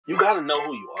you got to know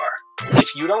who you are.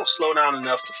 If you don't slow down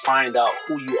enough to find out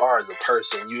who you are as a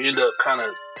person, you end up kind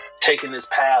of taking this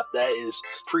path that is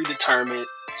predetermined.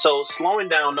 So slowing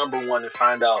down, number one, and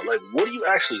find out, like, what do you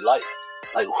actually like?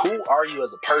 Like, who are you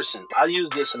as a person? I use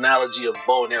this analogy of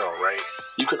bow and arrow, right?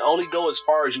 You can only go as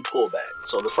far as you pull back.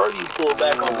 So the further you pull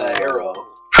back on that arrow,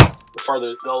 the further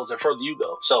it goes and further you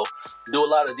go. So do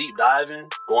a lot of deep diving,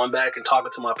 going back and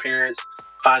talking to my parents,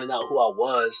 finding out who I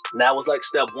was. And that was like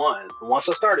step one. And once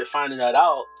I started finding that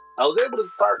out, I was able to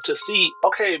start to see,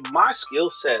 okay, my skill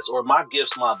sets or my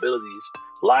gifts, my abilities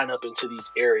line up into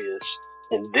these areas.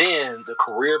 And then the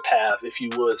career path, if you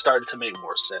would, started to make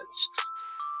more sense.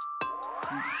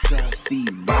 Just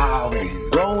evolving,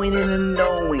 growing and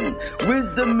unknowing.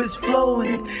 Wisdom is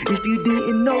flowing. If you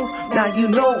didn't know, now you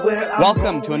know where I'm Welcome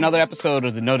going. to another episode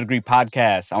of the No Degree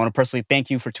Podcast. I want to personally thank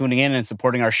you for tuning in and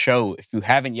supporting our show. If you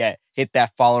haven't yet, hit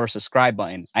that follow or subscribe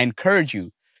button. I encourage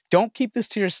you, don't keep this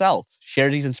to yourself. Share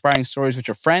these inspiring stories with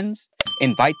your friends.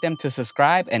 Invite them to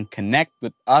subscribe and connect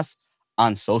with us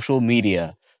on social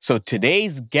media. So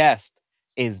today's guest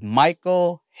is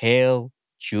Michael Hale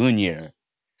Jr.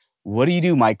 What do you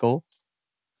do, Michael?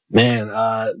 Man,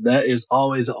 that is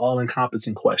always an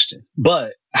all-encompassing question.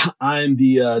 But I'm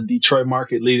the Detroit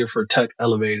market leader for Tech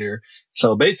Elevator.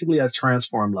 So basically, I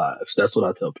transform lives. That's what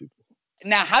I tell people.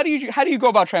 Now, how do you go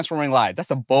about transforming lives? That's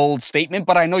a bold statement,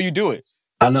 but I know you do it.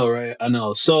 I know, right? I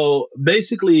know. So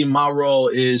basically, my role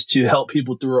is to help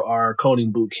people through our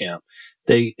coding boot camp.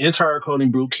 They enter our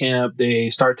coding boot camp. They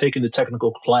start taking the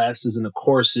technical classes and the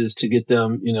courses to get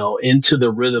them, into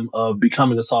the rhythm of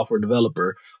becoming a software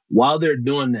developer. While they're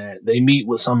doing that, they meet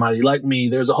with somebody like me.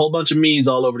 There's a whole bunch of me's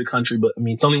all over the country, but I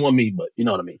mean, it's only one me, but you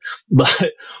know what I mean.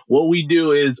 But what we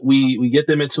do is we get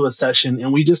them into a session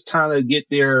and we just kind of get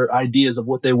their ideas of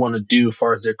what they want to do as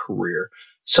far as their career.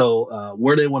 So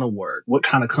where they want to work, what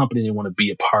kind of company they want to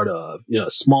be a part of,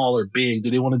 small or big.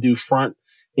 Do they want to do front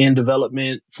end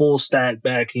development, full stack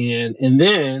back end, and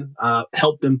then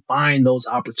help them find those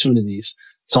opportunities.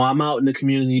 So I'm out in the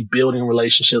community building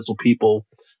relationships with people,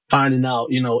 finding out,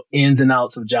 ins and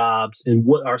outs of jobs and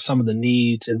what are some of the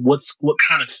needs and what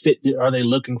kind of fit are they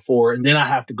looking for. And then I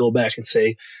have to go back and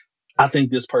say, I think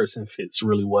this person fits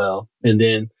really well. And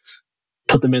then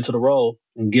put them into the role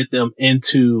and get them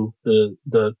into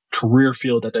the career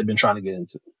field that they've been trying to get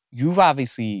into. You've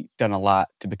obviously done a lot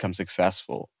to become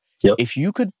successful. Yep. If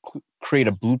you could create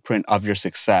a blueprint of your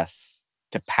success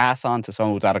to pass on to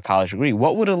someone without a college degree,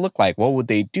 what would it look like? What would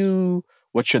they do?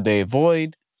 What should they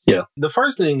avoid? Yeah. The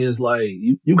first thing is like,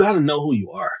 you got to know who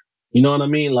you are. You know what I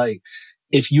mean? Like,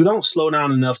 if you don't slow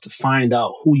down enough to find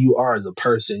out who you are as a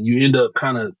person, you end up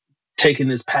kind of taking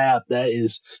this path that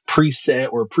is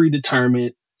preset or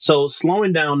predetermined. So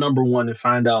slowing down, number one, and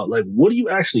find out, like, what do you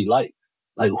actually like?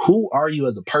 Like, who are you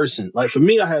as a person? Like, for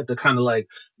me, I had to kind of like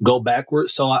go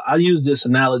backwards. So I use this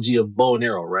analogy of bow and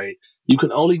arrow, right? You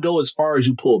can only go as far as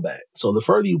you pull back. So the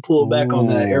further you pull back on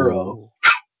that arrow,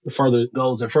 the further it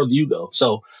goes and further you go.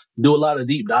 So do a lot of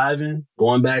deep diving,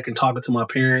 going back and talking to my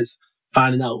parents,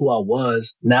 finding out who I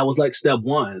was. And that was like step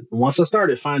one. And once I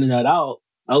started finding that out,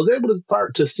 I was able to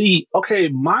start to see, okay,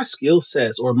 my skill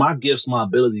sets or my gifts, my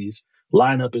abilities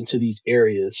line up into these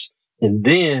areas. And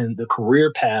then the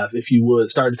career path, if you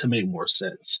would, started to make more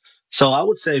sense. So I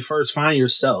would say first find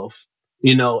yourself,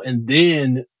 and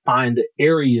then find the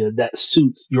area that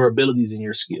suits your abilities and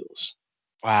your skills.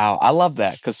 Wow, I love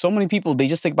that. Because so many people, they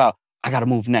just think about, I got to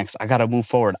move next. I got to move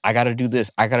forward. I got to do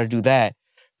this. I got to do that.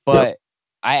 But Yep.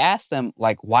 I asked them,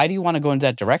 like, why do you want to go in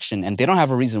that direction? And they don't have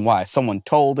a reason why. Someone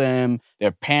told them,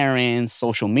 their parents,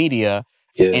 social media.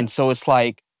 Yeah. And so it's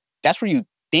like, that's where you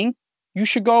think you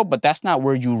should go, but that's not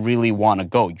where you really want to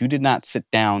go. You did not sit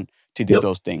down to do Yep.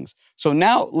 those things. So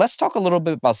now let's talk a little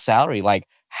bit about salary. Like,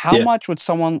 how Yeah. much would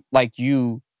someone like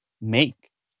you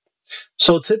make?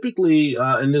 So typically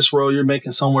in this role, you're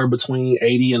making somewhere between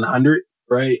 80 and 100,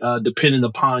 right? Depending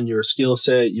upon your skill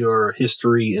set, your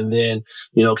history, and then,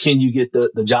 can you get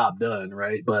the job done,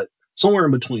 right? But somewhere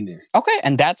in between there. Okay,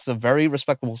 and that's a very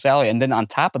respectable salary. And then on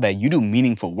top of that, you do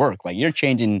meaningful work. Like, you're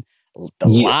changing the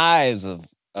Yeah. lives of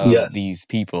Yeah. these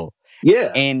people.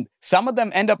 Yeah. And some of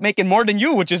them end up making more than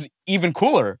you, which is even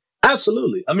cooler.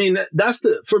 Absolutely. I mean,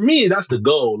 for me, that's the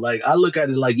goal. Like, I look at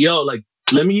it like,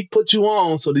 let me put you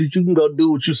on so that you can go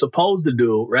do what you're supposed to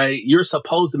do, right? You're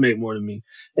supposed to make more than me.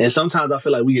 And sometimes I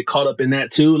feel like we get caught up in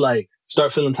that too. Like,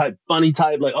 start feeling funny,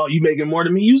 like, oh, you making more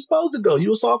than me? You supposed to go.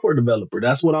 You a software developer.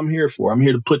 That's what I'm here for. I'm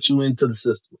here to put you into the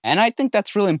system. And I think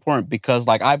that's really important because,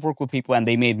 like, I've worked with people and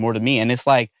they made more than me. And it's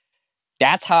like,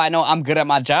 that's how I know I'm good at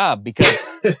my job. Because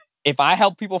if I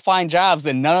help people find jobs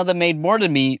and none of them made more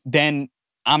than me, then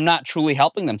I'm not truly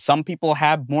helping them. Some people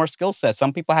have more skill sets.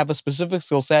 Some people have a specific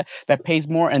skill set that pays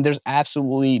more, and there's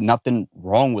absolutely nothing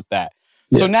wrong with that.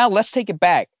 So now let's take it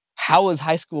back. How was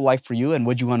high school life for you, and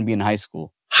what did you want to be in high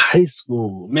school? High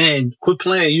school, man, quit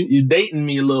playing. You dating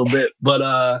me a little bit,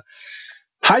 but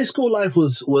high school life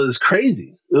was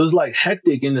crazy. It was like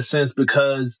hectic in the sense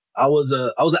because I was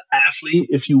an athlete,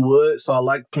 if you would. So I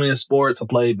liked playing sports. I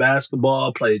played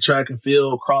basketball, played track and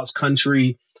field, cross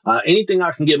country, anything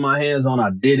I can get my hands on, I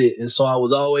did it. And so I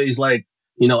was always like,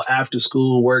 after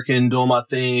school, working, doing my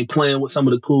thing, playing with some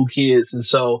of the cool kids. And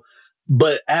so,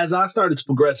 but as I started to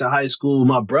progress in high school,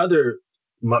 my brother.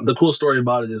 The cool story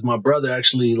about it is my brother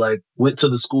actually like went to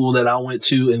the school that I went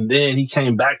to, and then he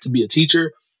came back to be a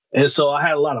teacher. And so I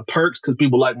had a lot of perks because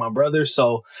people like my brother.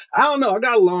 So I don't know. I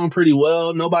got along pretty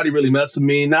well. Nobody really messed with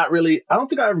me. Not really. I don't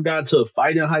think I ever got into a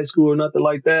fight in high school or nothing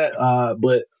like that.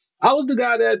 But I was the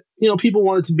guy that, people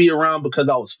wanted to be around because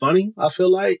I was funny, I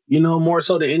feel like, more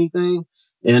so than anything.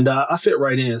 And I fit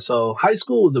right in. So high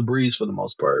school was a breeze for the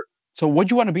most part. So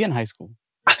what'd you want to be in high school?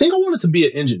 I think I wanted to be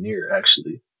an engineer,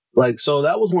 actually. Like, so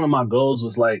that was one of my goals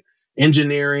was like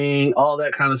engineering, all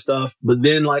that kind of stuff. But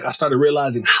then like I started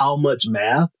realizing how much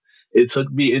math it took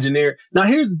to be an engineer. Now,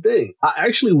 here's the thing. I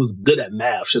actually was good at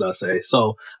math, should I say.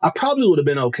 So I probably would have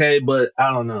been okay, but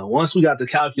I don't know. Once we got to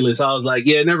calculus, I was like,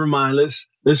 yeah, never mind.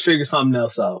 Let's figure something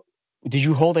else out. Did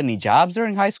you hold any jobs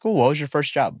during high school? What was your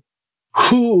first job?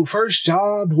 First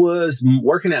job was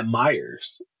working at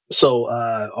Meyers. So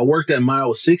I worked at Meyers. I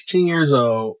was 16 years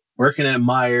old, working at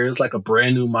Meyers, like a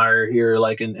brand new Meijer here,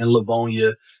 like in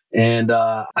Livonia. And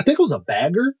I think it was a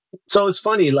bagger. So it's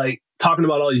funny, like talking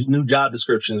about all these new job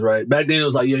descriptions, right? Back then it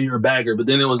was like, yeah, you're a bagger. But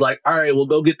then it was like, all right, we'll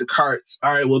go get the carts.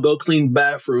 All right, we'll go clean the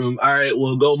bathroom. All right,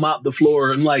 we'll go mop the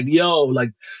floor. I'm like, yo, like,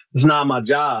 it's not my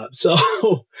job. So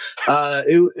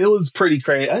it was pretty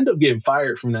crazy. I ended up getting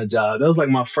fired from that job. That was like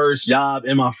my first job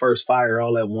and my first fire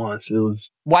all at once. It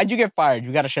was. Why'd you get fired?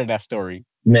 You got to share that story.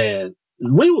 Man,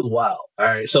 we was wild. All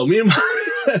right. So me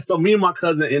and my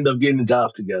cousin end up getting the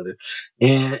job together.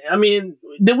 And I mean,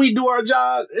 did we do our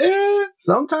job?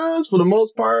 Sometimes, for the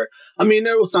most part. I mean,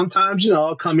 there was sometimes,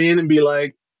 I'll come in and be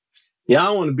like, yeah, I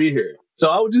don't want to be here. So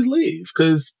I would just leave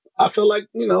because I feel like,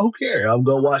 who cares? I'll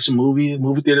go watch a movie. The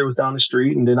movie theater was down the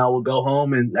street, and then I would go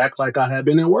home and act like I had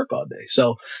been at work all day.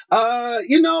 So, it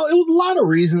was a lot of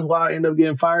reasons why I ended up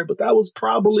getting fired, but that was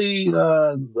probably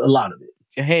a lot of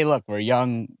it. Hey, look, we're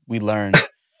young. We learn.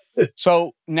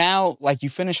 So now, like, you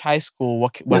finish high school.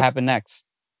 What happened next?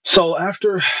 So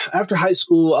after high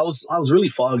school, I was really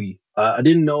foggy. I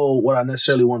didn't know what I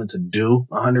necessarily wanted to do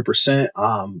 100%.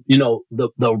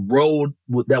 The road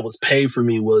that was paved for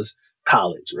me was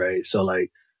college, right? So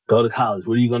like, go to college.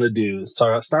 What are you going to do?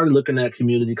 So I started looking at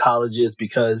community colleges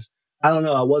because I don't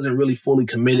know. I wasn't really fully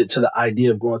committed to the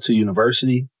idea of going to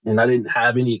university, and I didn't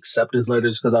have any acceptance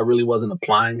letters because I really wasn't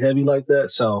applying heavy like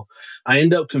that. So I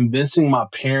ended up convincing my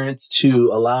parents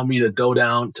to allow me to go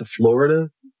down to Florida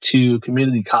to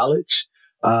community college,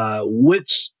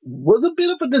 which was a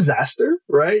bit of a disaster,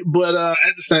 right? But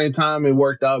at the same time, it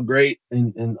worked out great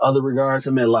in other regards. I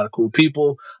met a lot of cool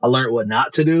people. I learned what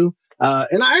not to do.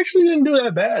 And I actually didn't do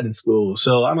that bad in school.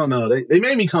 So I don't know. They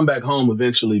made me come back home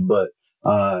eventually, but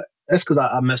that's because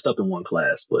I messed up in one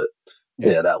class. But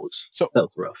yeah, that was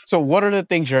rough. So what are the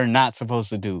things you're not supposed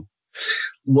to do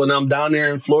when I'm down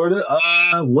there in Florida?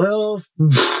 Well,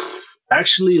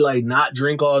 actually, like not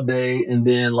drink all day, and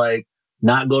then like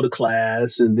not go to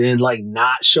class, and then like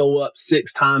not show up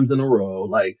 6 times in a row.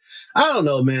 Like, I don't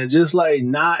know, man, just like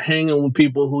not hanging with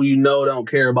people who don't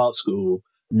care about school,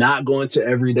 not going to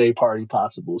every day party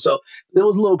possible. So it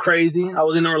was a little crazy. I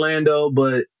was in Orlando,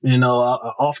 but I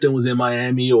often was in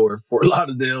Miami or Fort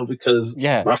Lauderdale because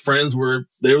my friends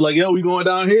they were like, yo, we going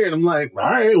down here. And I'm like, all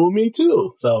right, well, me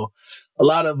too. So a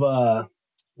lot of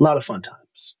fun times.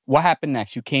 What happened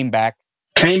next? You came back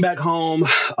home.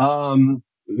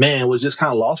 Man, was just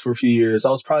kind of lost for a few years. I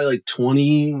was probably like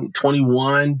 20,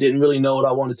 21, didn't really know what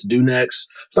I wanted to do next.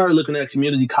 Started looking at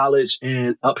community college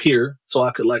and up here so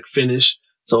I could like finish.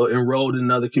 So enrolled in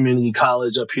another community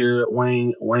college up here at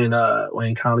Wayne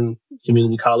County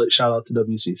Community College. Shout out to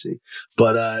WCC.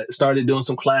 But started doing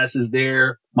some classes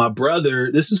there. My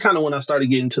brother, this is kind of when I started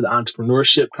getting to the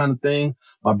entrepreneurship kind of thing.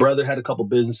 My brother had a couple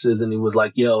businesses and he was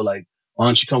like, yo, like, why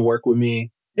don't you come work with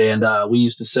me? And we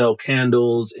used to sell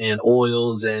candles and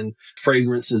oils and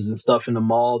fragrances and stuff in the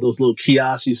mall. Those little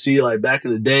kiosks you see, like back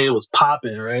in the day, it was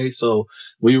popping, right? So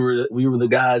we were the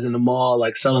guys in the mall,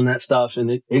 like selling that stuff, and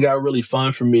it got really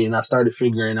fun for me. And I started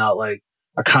figuring out like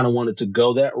I kind of wanted to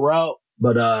go that route,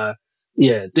 but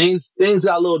yeah, things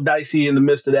got a little dicey in the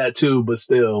midst of that too. But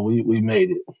still, we made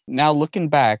it. Now looking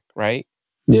back, right?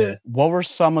 Yeah. What were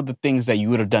some of the things that you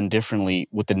would have done differently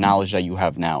with the knowledge that you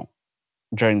have now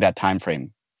during that time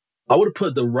frame? I would have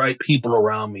put the right people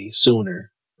around me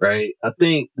sooner, right? I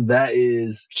think that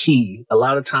is key. A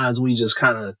lot of times we just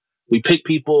we pick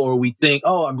people, or we think,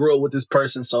 oh, I grew up with this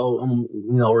person, so I'm,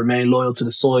 remain loyal to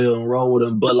the soil and roll with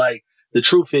them. But like, the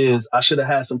truth is, I should have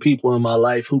had some people in my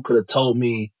life who could have told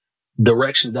me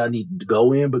directions I need to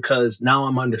go in, because now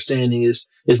I'm understanding it's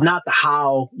not the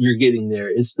how you're getting there,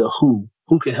 it's the who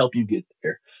can help you get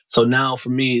there. So now for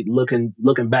me, looking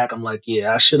back, I'm like,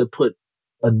 yeah, I should have put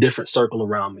a different circle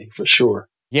around me for sure.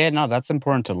 Yeah, no, that's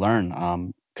important to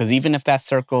learn. Because even if that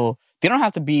circle, they don't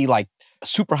have to be like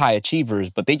super high achievers,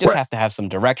 but they just Right. have to have some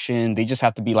direction. They just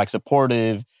have to be like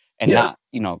supportive and Yeah.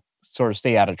 not, sort of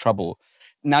stay out of trouble.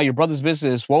 Now, your brother's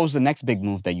business, what was the next big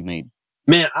move that you made?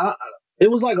 Man, it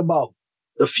was like about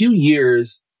a few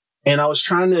years, and I was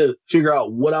trying to figure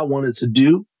out what I wanted to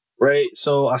do. Right.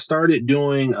 So I started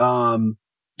doing,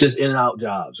 just in and out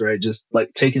jobs, right? Just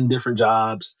like taking different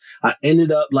jobs. I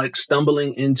ended up like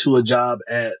stumbling into a job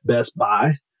at Best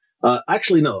Buy.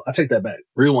 Actually, no, I take that back.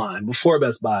 Rewind. Before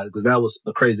Best Buy, because that was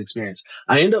a crazy experience.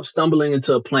 I ended up stumbling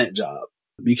into a plant job,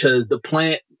 because the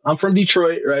plant, I'm from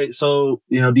Detroit, right? So,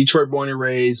 Detroit born and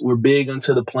raised. We're big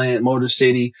into the plant, Motor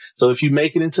City. So if you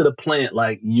make it into the plant,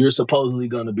 like, you're supposedly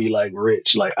going to be like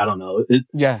rich. Like, I don't know.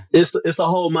 Yeah. It's a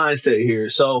whole mindset here.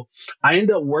 So I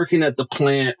ended up working at the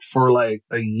plant for like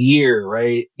a year,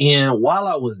 right? And while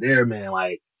I was there, man,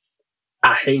 like,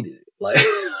 I hated it. Like,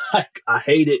 I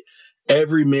hated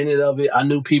every minute of it. I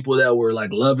knew people that were like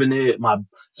loving it. My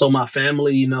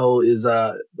family, is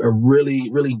are really,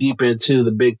 really deep into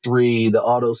the big three, the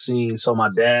auto scene. So my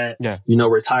dad, Yeah.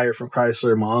 retired from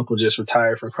Chrysler. My uncle just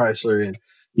retired from Chrysler. And,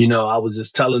 I was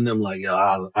just telling them like, yo,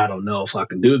 I don't know if I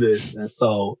can do this. And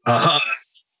so, I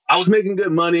was making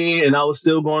good money, and I was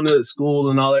still going to school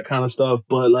and all that kind of stuff.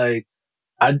 But like,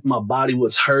 my body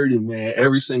was hurting, man,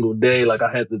 every single day. Like,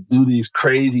 I had to do these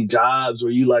crazy jobs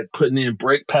where you like putting in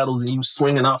brake pedals and you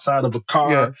swinging outside of a Yeah.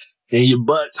 car, and your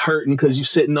butt's hurting because you're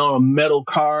sitting on a metal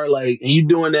car, like, and you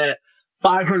doing that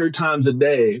 500 times a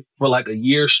day for like a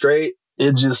year straight.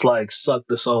 It just like sucked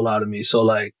the soul out of me. So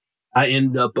like, I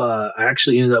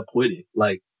actually ended up quitting.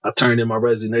 Like, I turned in my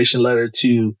resignation letter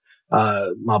to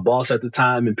my boss at the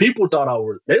time, and people they thought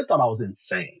I was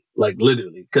insane, like,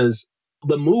 literally, because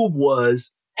the move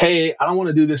was, hey, I don't want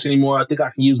to do this anymore. I think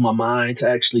I can use my mind to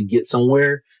actually get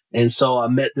somewhere. And so I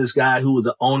met this guy who was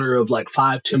the owner of like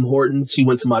 5 Tim Hortons. He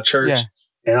went to my church, Yeah.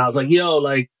 and I was like, yo,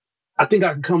 like, I think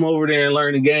I can come over there and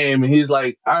learn the game. And he's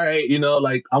like, all right,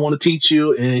 like, I want to teach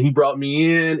you. And he brought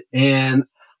me in, and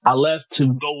I left to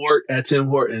go work at Tim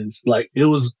Hortons. Like, it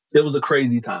was a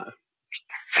crazy time.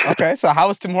 Okay. So how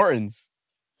was Tim Hortons?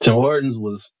 Tim Hortons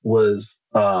was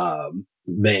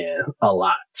man, a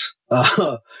lot.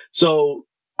 So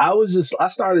I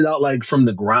started out like from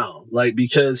the ground, like,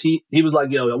 because he was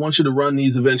like, yo, I want you to run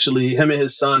these eventually. Him and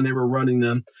his son, they were running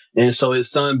them. And so his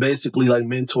son basically like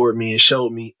mentored me and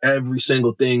showed me every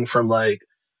single thing, from like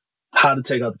how to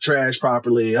take out the trash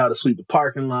properly, how to sweep the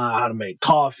parking lot, how to make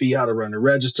coffee, how to run the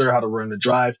register, how to run the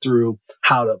drive-through,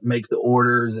 how to make the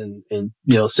orders and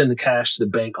send the cash to the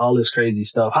bank, all this crazy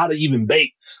stuff, how to even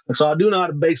bake. And so I do know how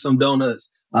to bake some donuts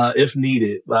if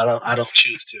needed, but I don't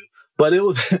choose to. But it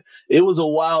was it was a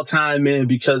wild time, man,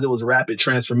 because it was rapid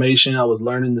transformation. I was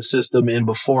learning the system, and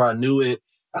before I knew it,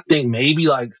 I think maybe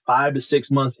like 5 to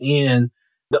 6 months in,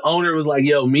 the owner was like,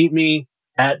 "Yo, meet me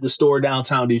at the store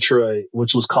downtown Detroit,"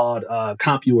 which was called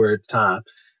CompuWare at the time.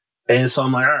 And so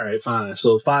I'm like, all right, fine.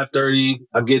 So 5:30,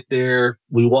 I get there,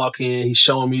 we walk in, he's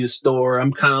showing me the store.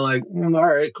 I'm kind of like, all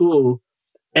right, cool.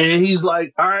 And he's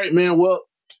like, all right, man, well,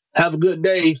 have a good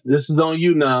day. This is on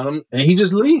you now. And he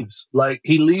just leaves. Like,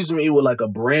 he leaves me with like a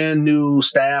brand new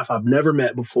staff I've never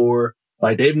met before.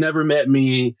 Like, they've never met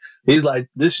me. He's like,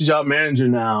 this is your manager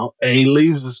now. And he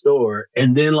leaves the store.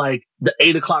 And then like the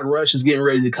 8 o'clock rush is getting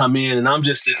ready to come in. And I'm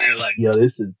just sitting there like, yo,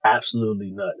 this is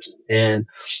absolutely nuts. And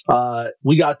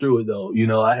we got through it though.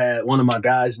 I had one of my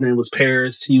guys' name was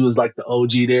Paris. He was like the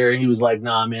OG there. He was like,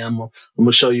 nah, man, I'm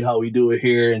gonna show you how we do it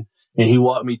here. And he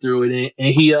walked me through it,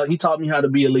 and he taught me how to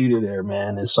be a leader there,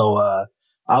 man. And so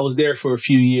I was there for a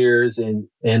few years, and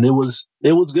it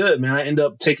was good, man. I ended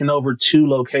up taking over 2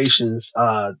 locations,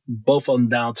 both of them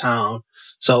downtown.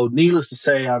 So needless to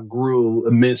say, I grew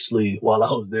immensely while I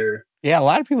was there. Yeah, a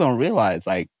lot of people don't realize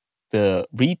like the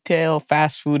retail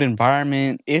fast food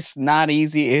environment, it's not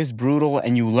easy, it's brutal,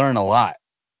 and you learn a lot.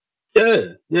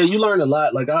 Yeah, you learn a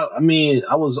lot. Like I mean,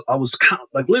 I was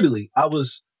like, literally, I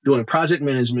was doing project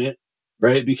management,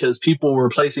 right? Because people were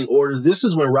placing orders. This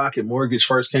is when Rocket Mortgage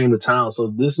first came to town.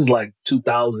 So this is like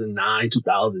 2009, Yeah.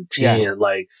 2010.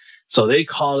 Like, so they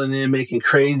calling in, making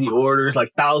crazy orders,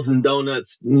 like 1,000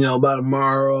 donuts, by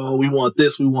tomorrow. We want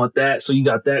this, we want that. So you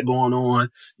got that going on.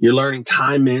 You're learning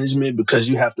time management because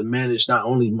you have to manage not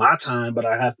only my time, but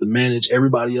I have to manage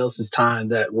everybody else's time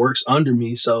that works under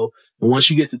me. So once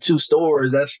you get to 2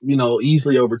 stores, that's,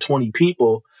 easily over 20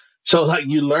 people. So like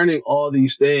you're learning all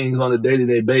these things on a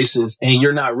day-to-day basis, and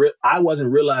you're not. I wasn't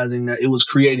realizing that it was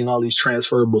creating all these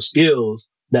transferable skills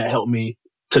that helped me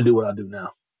to do what I do now.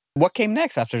 What came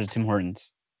next after the Tim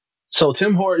Hortons? So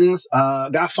Tim Hortons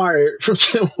got fired from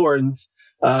Tim Hortons.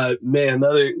 Man,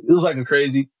 it was like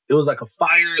it was like a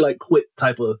fire, like quit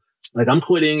type of, like, I'm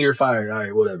quitting, you're fired. All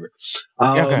right, whatever.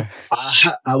 Okay.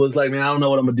 I was like, man, I don't know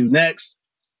what I'm gonna do next.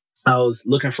 I was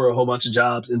looking for a whole bunch of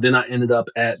jobs, and then I ended up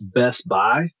at Best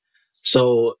Buy.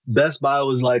 So Best Buy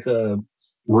was like a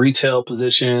retail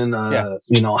position,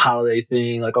 holiday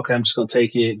thing. Like, okay, I'm just going to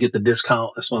take it, get the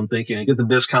discount. That's what I'm thinking. Get the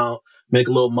discount, make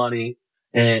a little money,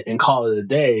 and call it a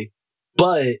day.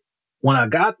 But when I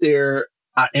got there,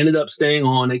 I ended up staying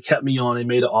on. They kept me on. They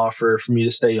made an offer for me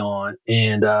to stay on.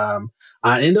 And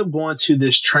I ended up going to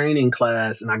this training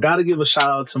class. And I got to give a shout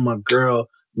out to my girl,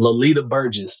 Lolita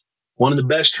Burgess, one of the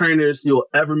best trainers you'll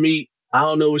ever meet. I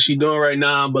don't know what she's doing right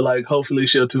now, but like hopefully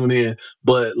she'll tune in.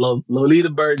 But Lolita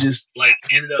Burgess like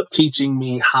ended up teaching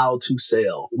me how to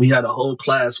sell. We had a whole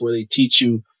class where they teach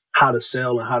you how to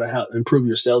sell and how to help improve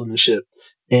your salesmanship.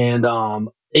 And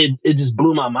it just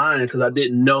blew my mind because I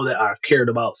didn't know that I cared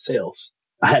about sales.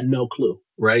 I had no clue,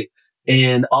 right?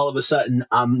 And all of a sudden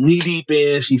I'm knee deep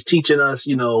in. She's teaching us,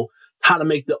 how to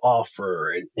make the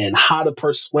offer and how to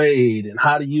persuade and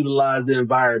how to utilize the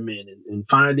environment and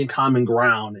finding common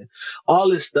ground and all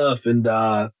this stuff. And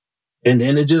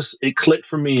then it clicked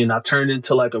for me, and I turned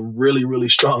into like a really, really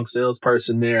strong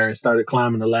salesperson there and started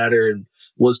climbing the ladder, and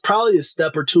was probably a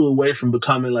step or two away from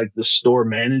becoming like the store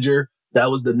manager. That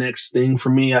was the next thing for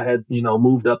me. I had,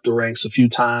 moved up the ranks a few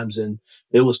times, and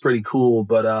it was pretty cool,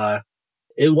 but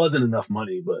it wasn't enough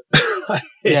money, but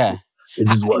yeah. It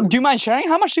just wasn't. Do you mind sharing?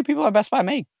 How much do people at Best Buy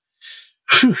make?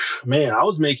 Man, I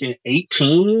was making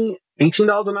 $18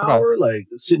 an hour, like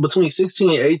between 16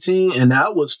 and 18. And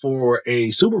that was for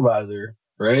a supervisor,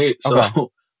 right? Okay. So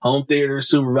home theater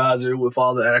supervisor with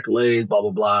all the accolades, blah,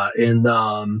 blah, blah. And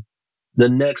the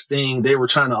next thing they were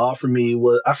trying to offer me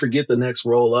was, I forget the next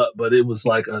roll up, but it was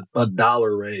like a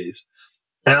dollar raise.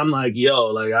 And I'm like, yo,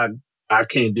 like I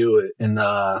can't do it. And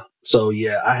so,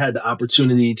 yeah, I had the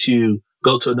opportunity to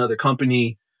go to another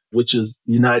company, which is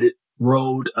United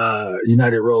Road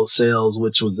Sales,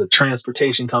 which was a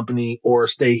transportation company, or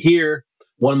stay here.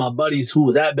 One of my buddies who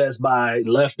was at Best Buy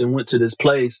left and went to this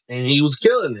place, and he was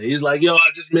killing it. He's like, yo,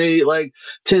 I just made like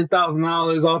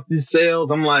 $10,000 off these sales.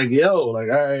 I'm like, yo, like,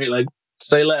 all right, like,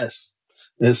 say less.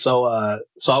 And so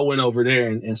I went over there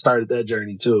and started that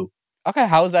journey too. Okay.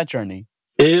 How was that journey?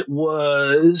 It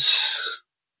was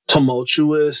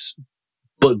tumultuous,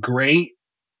 but great.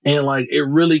 And like, it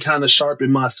really kind of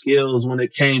sharpened my skills when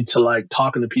it came to like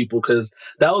talking to people. Cause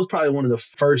that was probably one of the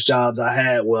first jobs I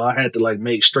had where I had to like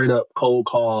make straight up cold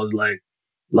calls, like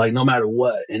no matter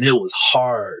what. And it was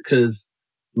hard cause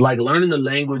like learning the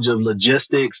language of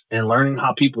logistics and learning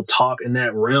how people talk in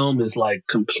that realm is like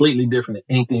completely different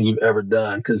than anything you've ever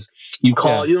done. Cause you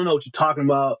call, you don't know what you're talking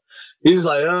about. You're just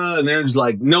like, and they're just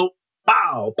like, nope,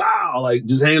 bow, like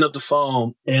just hanging up the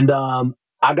phone. And,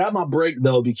 I got my break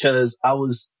though, because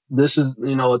this is,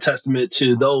 a testament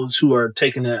to those who are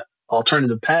taking that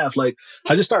alternative path. Like,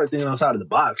 I just started thinking outside of the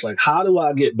box. Like, how do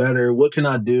I get better? What can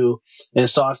I do? And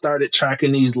so I started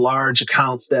tracking these large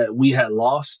accounts that we had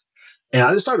lost. And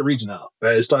I just started reaching out,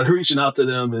 right? I started reaching out to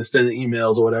them and sending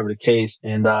emails or whatever the case.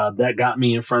 And that got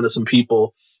me in front of some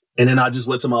people. And then I just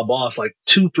went to my boss like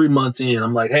 2-3 months in.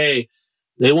 I'm like, hey,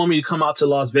 they want me to come out to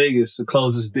Las Vegas to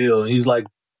close this deal. And he's like,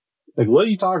 what are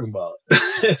you talking about?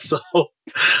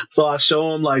 So I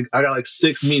show him, like, I got like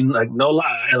 6 meetings, like, no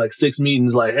lie. I had like 6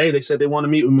 meetings, like, hey, they said they want to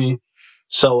meet with me.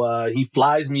 So he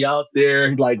flies me out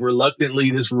there, like,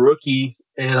 reluctantly, this rookie.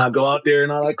 And I go out there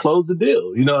and I like close the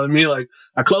deal. You know what I mean? Like,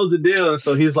 I close the deal. And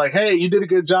so he's like, hey, you did a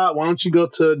good job. Why don't you go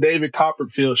to a David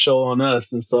Copperfield show on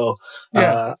us? And so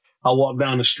I walked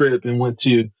down the strip and went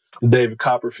to the David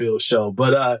Copperfield show.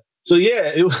 But so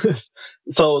yeah, it was,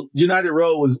 so United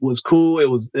Road was cool.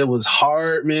 It was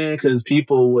hard, man, because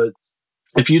people would,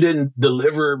 if you didn't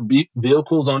deliver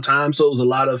vehicles on time, so it was a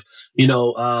lot of,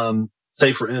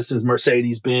 say for instance,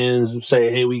 Mercedes-Benz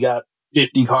say, hey, we got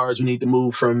 50 cars we need to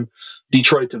move from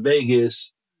Detroit to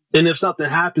Vegas. And if something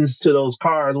happens to those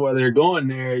cars while they're going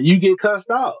there, you get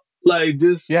cussed out. Like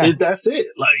just Yeah. that's it.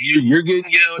 Like you're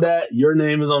getting yelled at. Your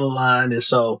name is on the line, and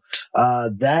so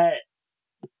that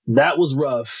was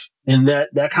rough, and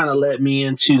that kind of led me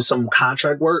into some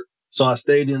contract work. So I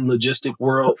stayed in logistic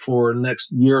world for the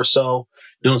next year or so,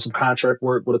 doing some contract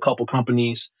work with a couple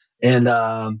companies, and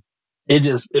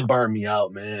it burned me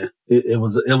out, man. It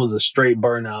was a straight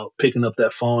burnout, picking up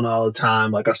that phone all the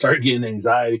time. Like I started getting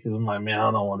anxiety because I'm like, man,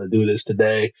 I don't want to do this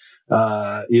today.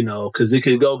 Because it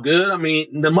could go good. I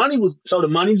mean, the money's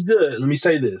good. Let me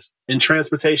say this: in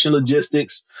transportation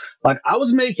logistics, like I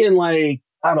was making like,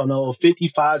 I don't know,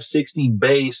 55, 60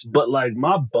 base, but like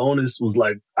my bonus was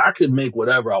like, I could make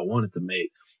whatever I wanted to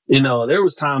make. There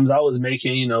was times I was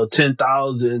making,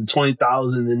 10,000,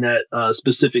 20,000 in that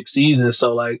specific season.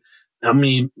 So like, I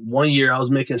mean, one year I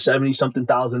was making 70 something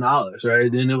 $1,000,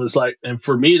 right? Then it was like, and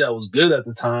for me, that was good at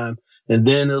the time. And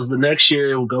then it was the next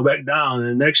year it would go back down, and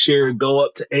the next year it would go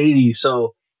up to 80.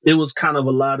 So it was kind of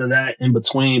a lot of that in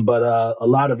between, but a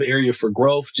lot of area for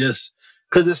growth, just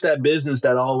because it's that business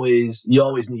that you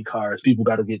always need cars. People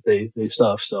got to get their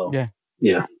stuff. So Yeah.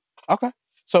 yeah. Okay.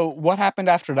 So what happened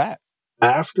after that?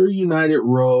 After United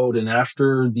Road and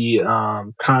after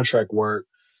the contract work,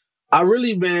 I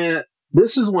really, man,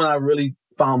 this is when I really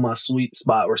found my sweet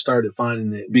spot or started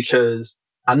finding it, because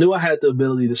I knew I had the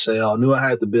ability to sell. I knew I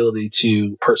had the ability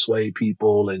to persuade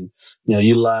people and,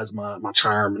 utilize my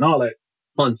charm and all that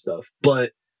fun stuff.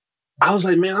 But I was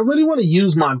like, man, I really want to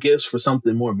use my gifts for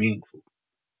something more meaningful.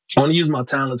 I want to use my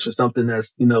talents for something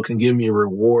that's, can give me a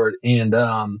reward. And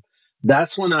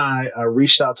that's when I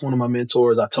reached out to one of my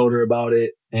mentors. I told her about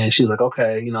it, and she's like,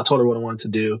 okay, I told her what I wanted to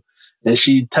do. And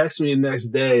she texted me the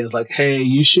next day and was like, hey,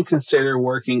 you should consider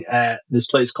working at this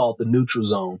place called the Neutral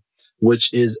Zone,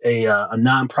 which is a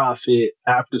nonprofit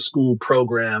after school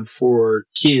program for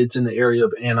kids in the area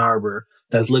of Ann Arbor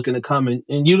that's looking to come and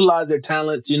utilize their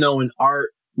talents, in art,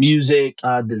 music,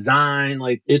 design.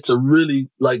 Like it's a really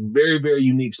like very, very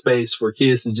unique space for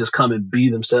kids to just come and be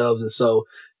themselves. And so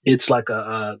it's like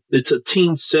it's a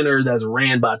teen center that's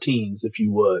ran by teens, if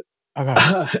you would.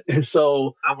 Okay. And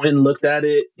so I went and looked at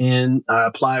it, and I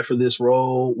applied for this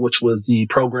role, which was the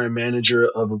program manager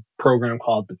of a program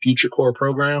called the Future Core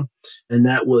program. And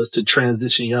that was to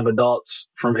transition young adults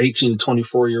from 18 to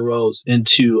 24-year-olds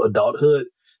into adulthood.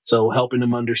 So helping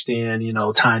them understand,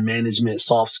 time management,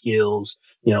 soft skills,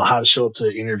 how to show up to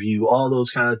an interview, all those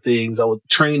kind of things. I would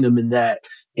train them in that.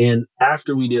 And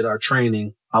after we did our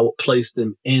training, I would place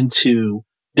them into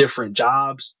different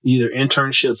jobs, either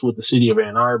internships with the city of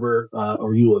Ann Arbor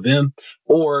or U of M,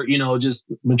 or, just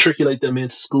matriculate them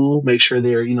into school, make sure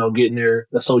they're, getting their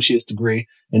associate's degree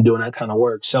and doing that kind of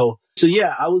work. So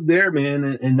yeah, I was there, man.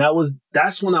 And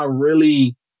that's when I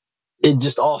really, it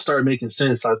just all started making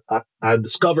sense. I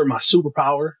discovered my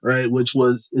superpower, right, which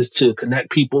is to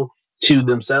connect people to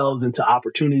themselves and to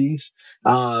opportunities,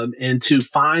 and to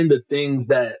find the things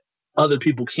that other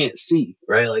people can't see,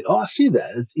 right? Like, oh, I see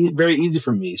that. It's very easy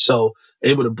for me. So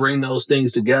able to bring those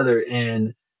things together,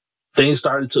 and things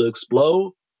started to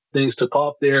explode. Things took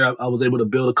off there. I was able to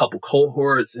build a couple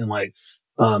cohorts and like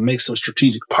make some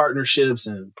strategic partnerships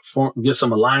and get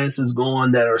some alliances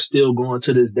going that are still going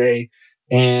to this day.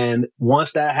 And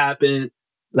once that happened,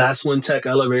 that's when Tech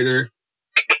Elevator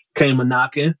came a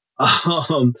knocking.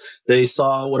 They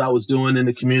saw what I was doing in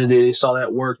the community. They saw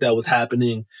that work that was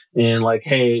happening, and like,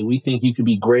 hey, we think you could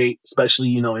be great,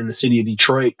 especially, in the city of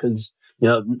Detroit. Cause,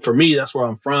 for me, that's where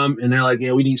I'm from. And they're like,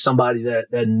 yeah, we need somebody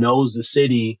that knows the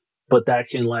city, but that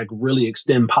can like really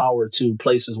extend power to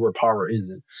places where power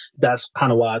isn't. That's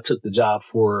kind of why I took the job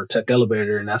for Tech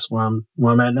Elevator. And that's where I'm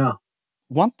at now.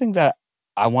 One thing that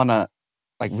I want to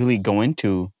like really go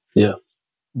into. Yeah.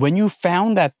 When you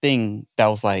found that thing that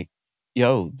was like,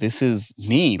 yo, this is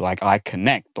me, like I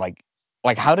connect, like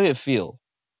how did it feel?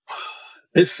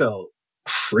 It felt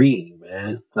freeing,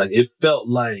 man. Like it felt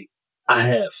like I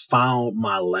had found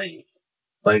my lane.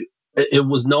 Like it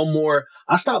was no more.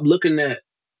 I stopped looking at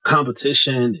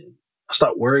competition, and I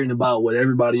stopped worrying about what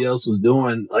everybody else was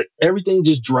doing. Like everything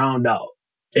just drowned out,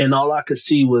 and all I could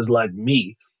see was like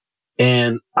me.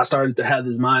 And I started to have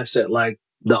this mindset, like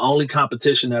the only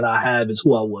competition that I have is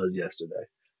who I was yesterday.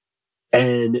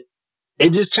 And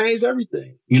it just changed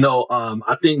everything.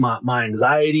 I think my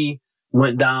anxiety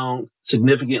went down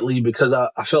significantly because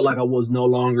I felt like I was no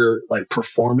longer like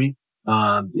performing.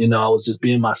 I was just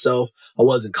being myself. I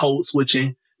wasn't code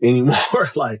switching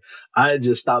anymore. Like I had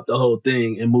just stopped the whole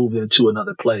thing and moved into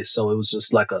another place. So it was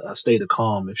just like a state of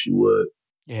calm, if you would.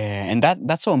 Yeah, and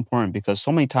that's so important because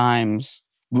so many times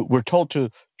we're told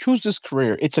to choose this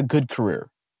career. It's a good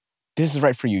career. This is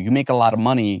right for you. You make a lot of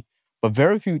money, but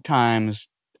very few times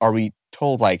are we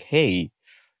told like, hey,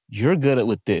 you're good at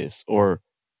with this, or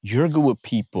you're good with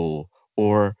people,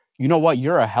 or you know what,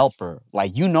 you're a helper.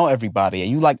 Like, you know everybody and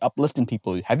you like uplifting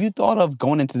people. Have you thought of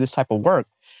going into this type of work?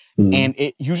 And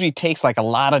it usually takes like a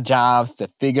lot of jobs to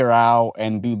figure out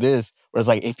and do this. Whereas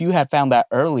like if you had found that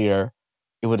earlier,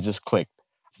 it would have just clicked.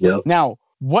 Yep. Now,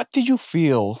 what did you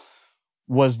feel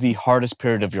was the hardest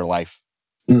period of your life?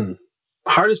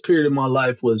 Hardest period of my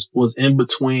life was in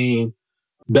between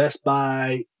Best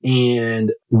Buy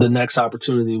and the next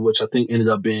opportunity, which I think ended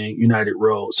up being United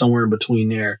Road, somewhere in between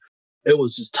there. It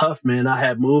was just tough, man. I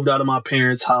had moved out of my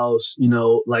parents' house, you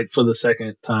know, like for the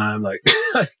second time, like,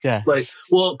 Yeah.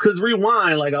 well, cause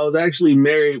rewind, like I was actually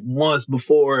married once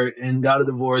before and got a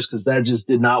divorce cause that just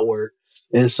did not work.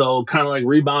 And so kind of like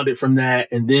rebounded from that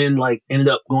and then like ended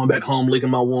up going back home, licking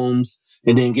my wounds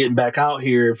and then getting back out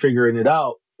here, figuring it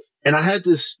out. And I had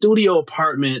this studio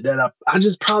apartment that I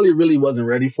just probably really wasn't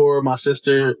ready for. My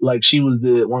sister, like she was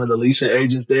one of the leasing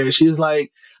agents there. She was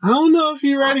like, I don't know if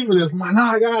you're ready for this. I'm like, no,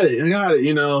 I got it,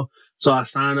 you know. So I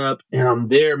sign up and I'm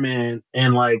there, man,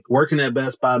 and like working at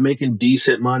Best Buy, making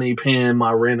decent money, paying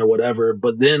my rent or whatever.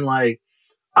 But then like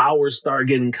hours start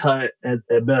getting cut at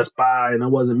Best Buy and I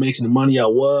wasn't making the money I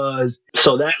was.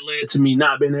 So that led to me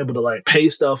not being able to like pay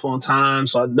stuff on time.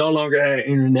 So I no longer had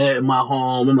internet in my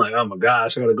home. I'm like, oh my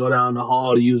gosh, I got to go down the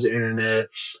hall to use the internet.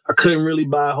 I couldn't really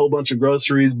buy a whole bunch of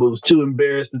groceries, but was too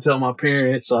embarrassed to tell my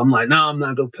parents. So I'm like, no, I'm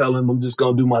not going to tell them. I'm just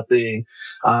going to do my thing.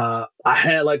 I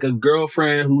had like a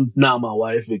girlfriend who's not my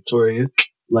wife, Victoria.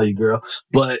 Love you, girl.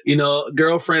 But, you know,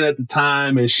 girlfriend at the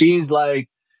time. And she's like,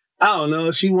 I don't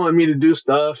know. She wanted me to do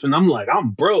stuff, and I'm like, I'm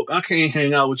broke. I can't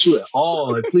hang out with you at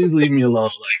all. Like, please leave me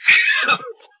alone. Like,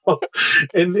 so,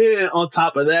 and then on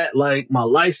top of that, like, my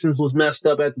license was messed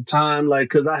up at the time.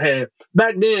 Like, cause I had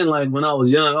back then, like when I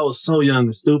was young, I was so young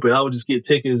and stupid. I would just get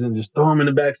tickets and just throw them in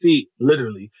the back seat,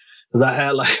 literally. Cause I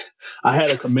had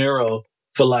a Camaro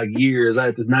for like years. I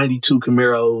had this 92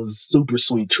 Camaro, it was a super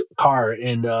sweet car,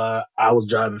 and I was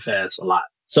driving fast a lot.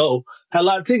 So had a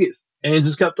lot of tickets. And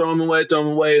just kept throwing them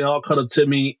away, and all caught up to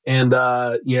me. And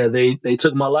yeah, they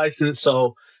took my license.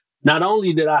 So not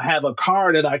only did I have a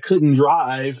car that I couldn't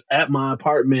drive at my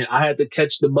apartment, I had to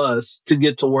catch the bus to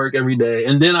get to work every day.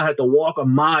 And then I had to walk a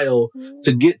mile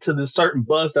to get to the certain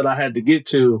bus that I had to get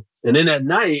to. And then at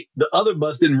night, the other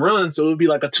bus didn't run. So it would be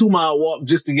like a 2-mile walk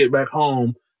just to get back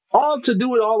home, all to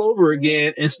do it all over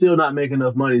again and still not make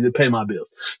enough money to pay my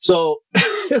bills. So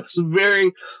it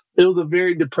was a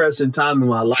very depressing time in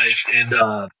my life. And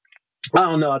I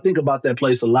don't know. I think about that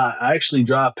place a lot. I actually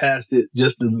drive past it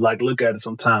just to like look at it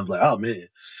sometimes. Like, oh man,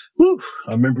 whew,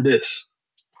 I remember this.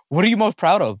 What are you most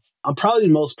proud of? I'm probably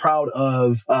most proud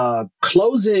of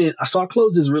closing. So I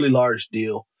closed this really large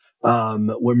deal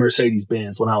with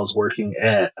Mercedes-Benz when I was working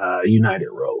at United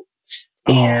Road.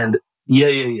 And yeah,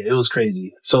 it was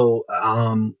crazy. So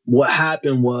what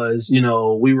happened was, you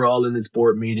know, we were all in this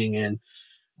board meeting and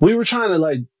we were trying to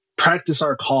like practice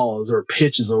our calls or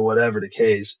pitches or whatever the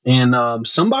case. And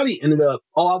somebody ended up,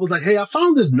 I was like, hey, I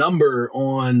found this number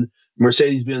on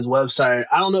Mercedes-Benz website.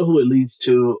 I don't know who it leads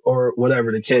to or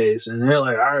whatever the case. And they're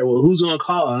like, all right, well, who's going to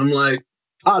call? And I'm like,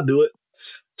 I'll do it.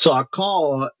 So I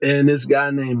call and this guy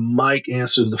named Mike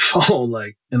answers the phone,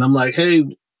 like, and I'm like, hey,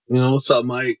 you know, what's up,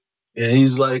 Mike? And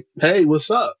he's like, hey, what's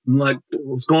up? I'm like,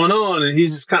 what's going on? And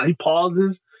he's just he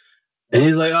pauses. And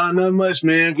he's like, oh, not much,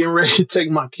 man. Getting ready to take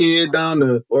my kid down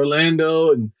to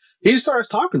Orlando. And he starts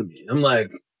talking to me. I'm like,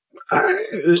 all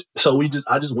right. So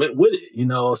I just went with it, you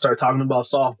know, started talking about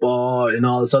softball and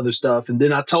all this other stuff. And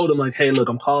then I told him like, hey, look,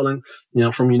 I'm calling, you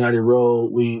know, from United Road.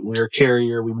 We're a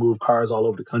carrier. We move cars all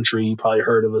over the country. You probably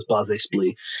heard of us, Blase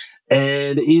Splee.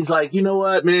 And he's like, you know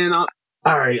what, man? All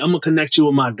right, I'm going to connect you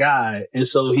with my guy. And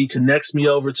so he connects me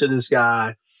over to this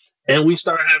guy. And we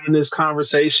start having this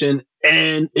conversation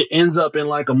and it ends up in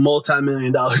like a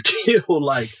multi-million-dollar deal,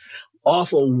 like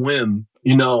off a whim,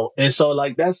 you know? And so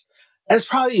like, that's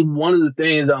probably one of the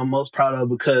things I'm most proud of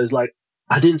because like,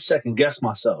 I didn't second guess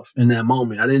myself in that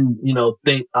moment. I didn't, you know,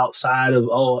 think outside of,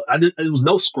 it was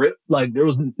no script. Like it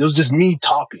was just me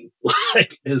talking.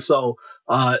 Like, and so,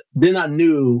 then I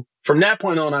knew from that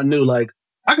point on, I knew like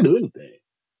I could do anything.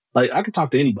 Like I can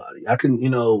talk to anybody. I can, you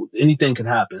know, anything can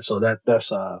happen. So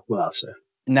that's what I'll say.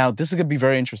 Now, this is going to be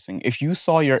very interesting. If you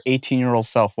saw your 18-year-old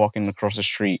self walking across the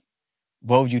street,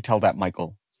 what would you tell that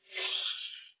Michael?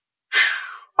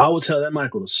 I would tell that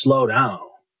Michael to slow down.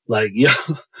 Like, yeah,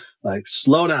 like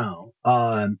slow down.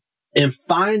 And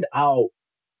find out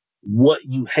what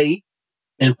you hate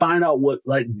and find out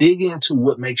dig into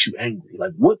what makes you angry.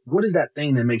 Like what is that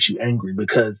thing that makes you angry?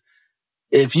 Because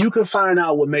if you can find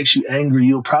out what makes you angry,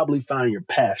 you'll probably find your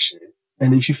passion.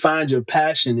 And if you find your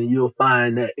passion, then you'll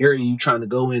find that area you're trying to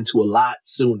go into a lot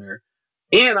sooner.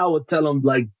 And I would tell them,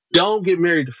 like, don't get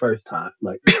married the first time.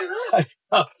 Like,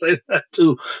 I'll say that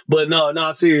too. But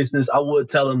no, seriousness, I would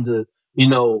tell them to, you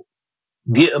know,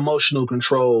 get emotional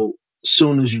control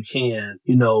soon as you can,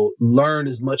 learn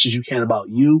as much as you can about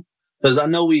you. Because I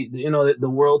know the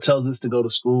world tells us to go to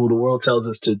school. The world tells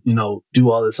us to, do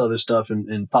all this other stuff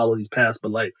and follow these paths.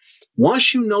 But like,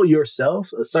 once you know yourself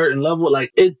a certain level,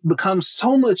 like it becomes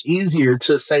so much easier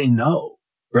to say no,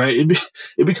 right?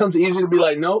 It becomes easier to be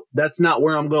like, nope, that's not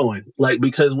where I'm going. Like,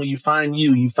 because when you find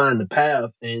you find the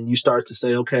path and you start to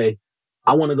say, okay,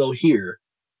 I want to go here.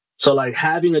 So like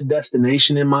having a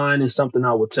destination in mind is something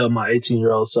I would tell my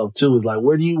 18-year-old self too, is like,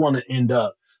 where do you want to end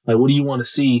up? Like, what do you want to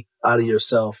see out of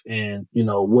yourself? And,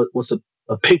 what's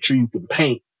a picture you can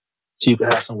paint so you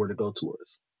can have somewhere to go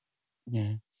towards.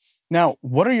 Yeah. Now,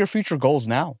 what are your future goals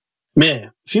now?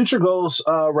 Man, future goals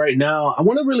right now, I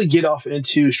want to really get off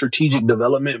into strategic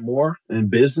development more and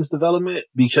business development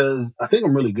because I think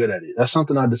I'm really good at it. That's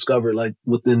something I discovered like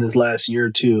within this last year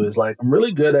or two is like I'm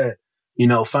really good at,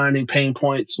 finding pain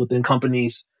points within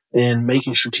companies and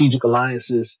making strategic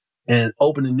alliances and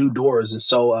opening new doors. And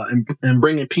so, and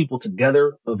bringing people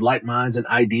together of like minds and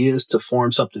ideas to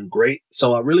form something great.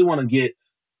 So I really want to get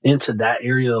into that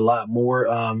area a lot more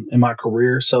in my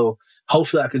career. So,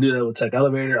 hopefully I can do that with Tech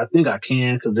Elevator. I think I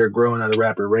can because they're growing at a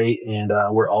rapid rate and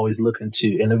we're always looking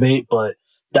to innovate. But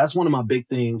that's one of my big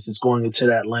things is going into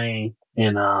that lane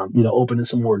and, opening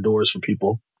some more doors for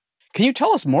people. Can you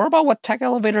tell us more about what Tech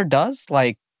Elevator does?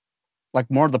 Like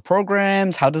more of the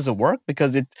programs? How does it work?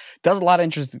 Because it does a lot of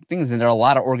interesting things and there are a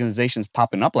lot of organizations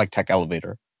popping up like Tech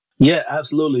Elevator. Yeah,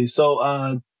 absolutely.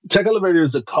 So Tech Elevator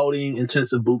is a coding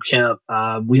intensive boot camp.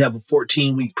 We have a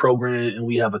 14-week program and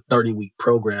we have a 30-week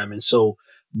program. And so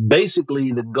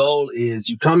basically the goal is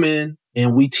you come in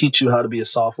and we teach you how to be a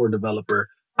software developer.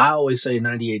 I always say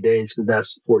 98 days because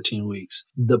that's 14 weeks.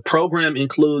 The program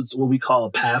includes what we call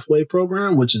a pathway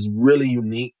program, which is really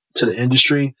unique to the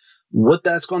industry. What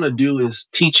that's going to do is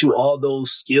teach you all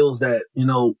those skills that,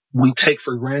 we take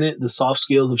for granted, the soft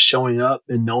skills of showing up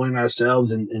and knowing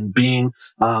ourselves and being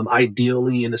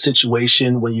ideally in a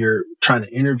situation when you're trying to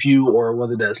interview or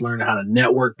whether that's learning how to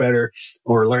network better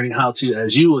or learning how to,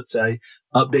 as you would say,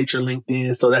 update your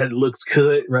LinkedIn so that it looks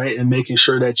good, right? And making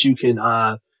sure that you can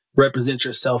represent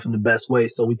yourself in the best way.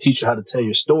 So we teach you how to tell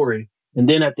your story. And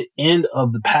then at the end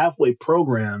of the pathway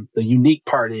program, the unique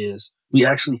part is we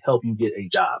actually help you get a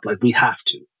job. Like we have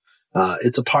to.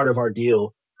 It's a part of our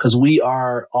deal because we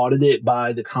are audited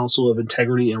by the Council of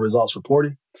Integrity and Results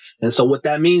Reporting. And so what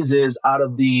that means is out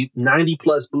of the 90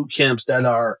 plus boot camps that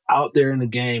are out there in the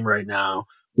game right now,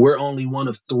 we're only one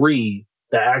of 3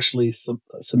 that actually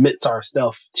submits our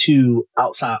stuff to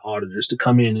outside auditors to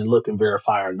come in and look and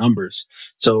verify our numbers.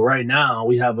 So right now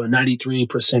we have a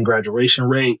 93% graduation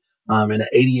rate and an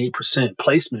 88%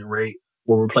 placement rate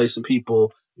where we're placing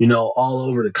people all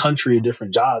over the country in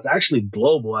different jobs, actually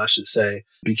global, I should say,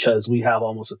 because we have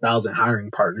almost 1,000 hiring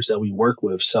partners that we work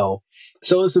with. So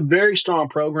it's a very strong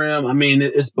program. I mean,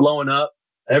 it's blowing up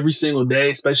every single day,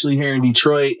 especially here in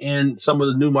Detroit and some of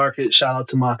the new markets. Shout out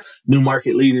to my new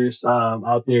market leaders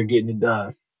out there getting it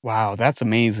done. Wow, that's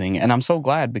amazing. And I'm so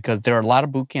glad because there are a lot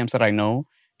of boot camps that I know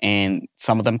and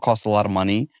some of them cost a lot of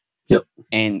money. Yep.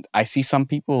 And I see some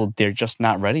people, they're just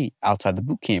not ready outside the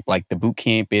boot camp. Like the boot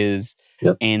camp is,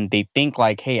 and they think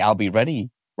like, hey, I'll be ready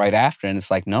right after. And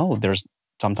it's like, no,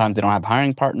 sometimes they don't have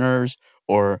hiring partners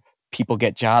or people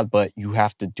get jobs, but you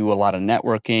have to do a lot of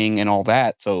networking and all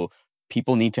that. So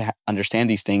people need to understand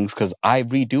these things because I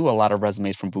redo a lot of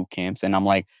resumes from boot camps and I'm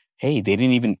like, hey, they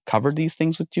didn't even cover these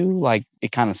things with you. Like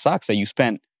it kind of sucks that you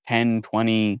spent 10,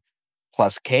 20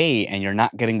 plus K and you're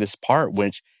not getting this part,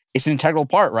 which it's an integral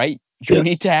part, right? You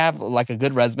need to have like a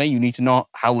good resume. You need to know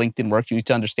how LinkedIn works. You need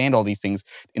to understand all these things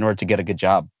in order to get a good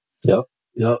job. Yep,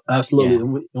 absolutely.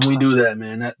 Yeah. And we do that,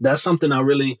 man. That's something I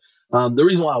really, the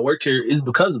reason why I worked here is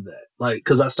because of that. Like,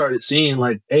 because I started seeing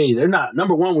like, hey, they're not,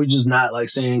 number one, we're just not like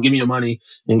saying, give me your money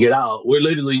and get out. We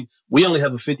only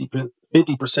have a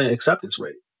 50% acceptance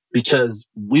rate because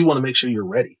we want to make sure you're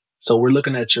ready. So we're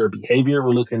looking at your behavior.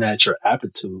 We're looking at your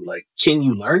aptitude. Like, can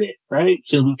you learn it? Right?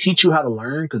 Can we teach you how to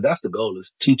learn? Because that's the goal,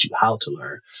 is teach you how to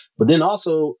learn. But then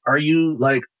also, are you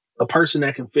like a person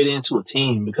that can fit into a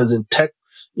team? Because in tech,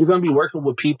 you're going to be working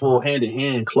with people hand in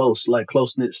hand, close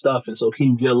knit stuff. And so can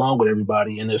you get along with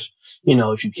everybody? And if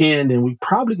you can, then we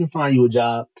probably can find you a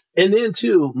job. And then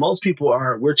too, most people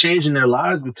we're changing their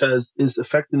lives because it's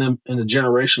affecting them in a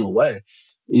generational way.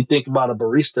 You think about a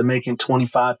barista making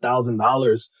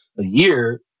 $25,000 a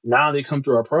year, now they come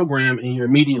through our program and you're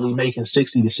immediately making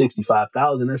 60 to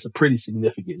 65,000. That's a pretty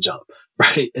significant jump,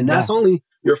 right? And that's Yeah. only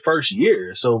your first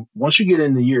year. So once you get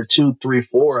into year 2, 3,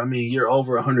 4, I mean, you're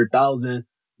over 100,000.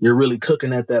 You're really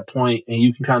cooking at that point, and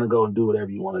you can kind of go and do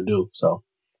whatever you want to do. So,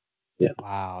 yeah.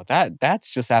 Wow,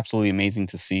 that's just absolutely amazing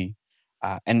to see.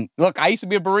 And look, I used to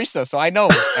be a barista, so I know.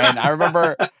 And I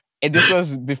remember, and this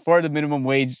was before the minimum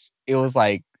wage. It was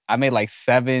like I made like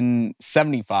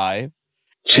 $7.75, and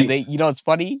Gee, it's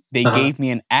funny. They uh-huh. gave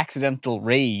me an accidental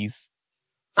raise,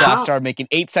 so I How? started making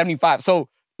 $8.75. So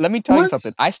let me tell you What?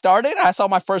 something. I started. I saw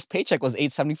my first paycheck was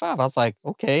 $8.75. I was like,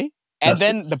 okay. And That's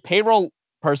then the payroll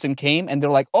person came, and they're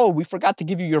like, oh, we forgot to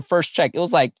give you your first check. It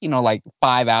was like like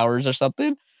 5 hours or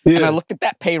something. And I yeah. looked at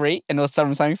that pay rate and it was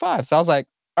 $7.75. So I was like,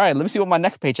 all right, let me see what my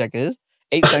next paycheck is.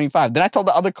 $8.75. Then I told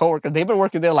the other coworker, they've been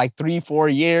working there like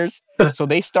 3-4 years. So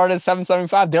they started at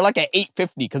 $7.75. They're like at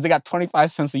 $8.50 because they got 25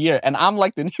 cents a year. And I'm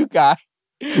like the new guy.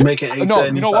 Making eight No, you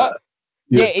seventy know five. what?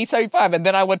 Yeah, Yeah, $8.75. And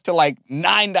then I went to like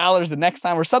 $9 the next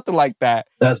time or something like that.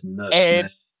 that's nuts, And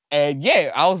man. and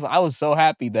yeah, I was so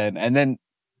happy then. And then,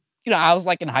 I was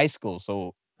like in high school.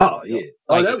 So Oh yeah.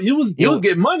 Oh, like that you was it,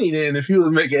 getting money then if you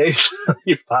was making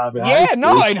 875 in high yeah, school.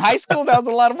 no, in high school that was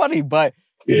a lot of money. But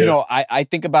Yeah. I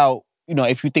think about,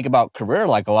 if you think about career,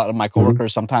 like a lot of my Mhm.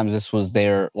 coworkers, sometimes this was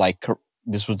their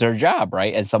this was their job,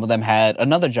 right? And some of them had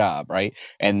another job, right?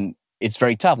 And it's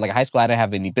very tough. Like high school, I didn't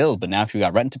have any bills, but now if you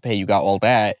got rent to pay, you got all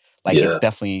that. Like it's Yeah.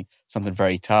 definitely something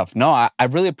very tough. No, I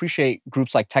really appreciate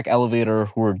groups like Tech Elevator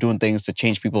who are doing things to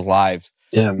change people's lives.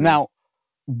 Yeah, man. Now,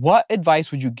 what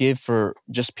advice would you give for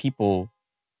just people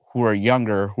who are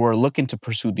younger, who are looking to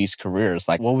pursue these careers?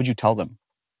 Like, what would you tell them?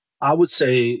 I would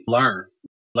say learn.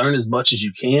 Learn as much as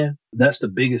you can. That's the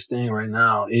biggest thing right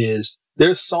now is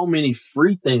there's so many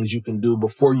free things you can do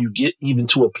before you get even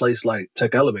to a place like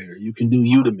Tech Elevator. You can do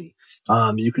Udemy.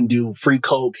 You can do free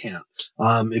code camp.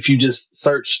 If you just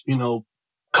search,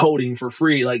 coding for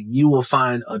free, like you will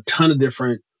find a ton of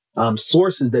different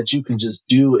sources that you can just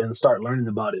do and start learning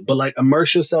about it. But like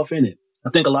immerse yourself in it. I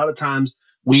think a lot of times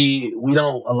we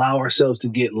don't allow ourselves to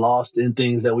get lost in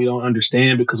things that we don't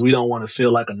understand because we don't want to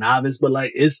feel like a novice, but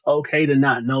like it's okay to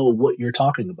not know what you're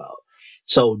talking about.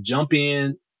 So jump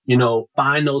in,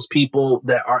 find those people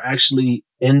that are actually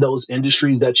in those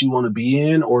industries that you want to be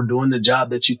in or doing the job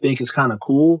that you think is kind of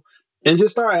cool and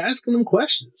just start asking them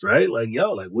questions, right? Like,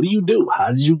 yo, like, what do you do? How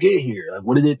did you get here? Like,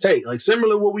 what did it take? Like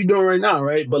similar to what we're doing right now,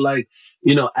 right? But like,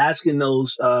 asking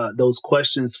those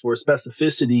questions for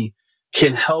specificity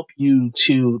can help you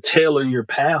to tailor your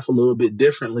path a little bit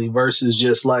differently versus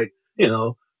just like,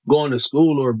 going to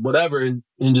school or whatever and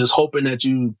just hoping that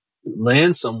you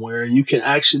land somewhere. You can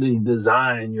actually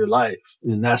design your life.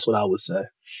 And that's what I would say.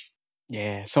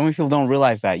 Yeah, so many people don't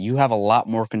realize that you have a lot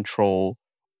more control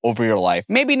over your life.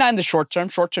 Maybe not in the short term.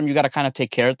 Short term, you got to kind of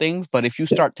take care of things. But if you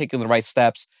Yeah. start taking the right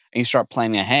steps and you start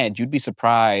planning ahead, you'd be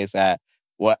surprised at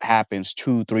what happens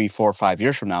 2, 3, 4, 5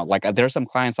 years from now. Like there's some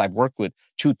clients I've worked with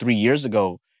 2, 3 years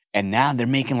ago, and now they're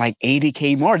making like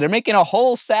 80K more. They're making a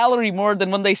whole salary more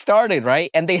than when they started, right?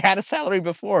 And they had a salary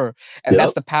before. And Yep.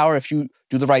 that's the power if you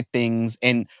do the right things.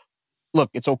 And look,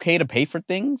 it's okay to pay for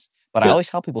things, but I Yeah. always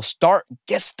tell people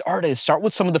get started, start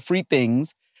with some of the free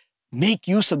things, make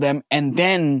use of them. And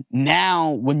then now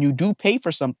when you do pay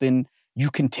for something, you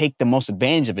can take the most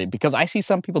advantage of it. Because I see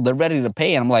some people, they're ready to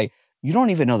pay. And I'm like, you don't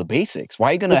even know the basics. Why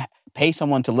are you going to pay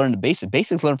someone to learn the basics?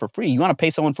 Basics learn for free. You want to pay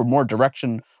someone for more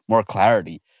direction, more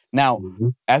clarity. Now,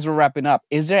 Mhm. as we're wrapping up,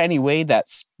 is there any way that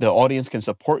the audience can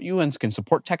support you and can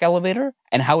support Tech Elevator?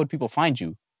 And how would people find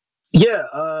you?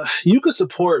 Yeah, you could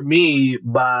support me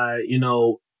by,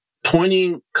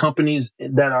 pointing companies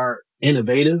that are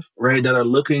innovative, right? That are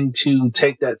looking to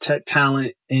take that tech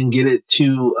talent and get it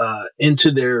to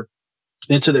into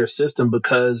their system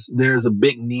because there's a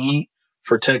big need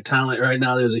for tech talent right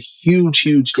now. There's a huge,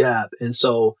 huge gap. And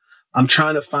so I'm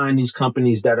trying to find these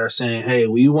companies that are saying, hey,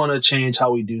 we want to change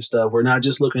how we do stuff. We're not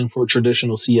just looking for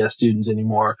traditional CS students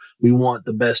anymore. We want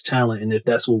the best talent. And if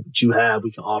that's what you have,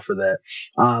 we can offer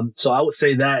that. So I would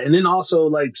say that. And then also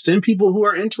like send people who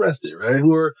are interested, right?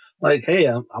 Who are like, hey,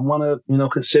 I want to,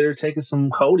 consider taking some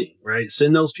coding, right?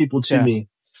 Send those people to Yeah. me.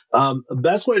 The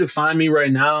best way to find me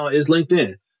right now is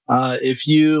LinkedIn. If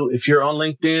you're on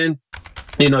LinkedIn,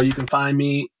 you can find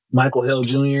me, Michael Hale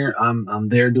Jr. I'm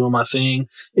there doing my thing.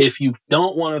 If you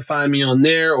don't want to find me on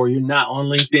there or you're not on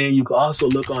LinkedIn, you can also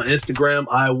look on Instagram.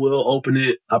 I will open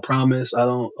it. I promise. I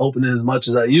don't open it as much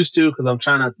as I used to because I'm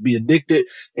trying not to be addicted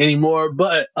anymore.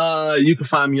 But you can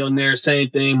find me on there. Same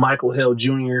thing, Michael Hale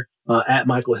Jr. At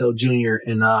Michael Hale Jr.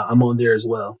 And I'm on there as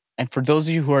well. And for those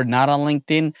of you who are not on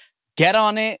LinkedIn, get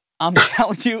on it. I'm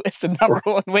telling you, it's the number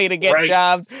one way to get Right.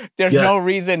 jobs. There's Yeah. no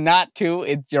reason not to.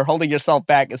 You're holding yourself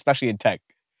back, especially in tech.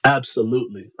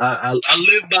 Absolutely. I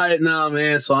live by it now,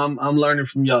 man. So I'm learning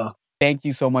from y'all. Thank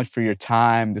you so much for your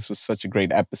time. This was such a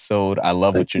great episode. I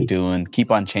love what you're doing.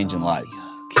 Keep on changing lives.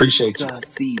 Appreciate you.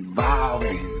 Us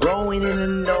evolving, growing in the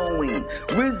knowing.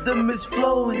 Wisdom is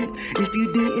flowing. If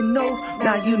you didn't know,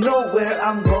 now you know where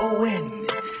I'm going.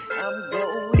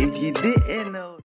 If you didn't know.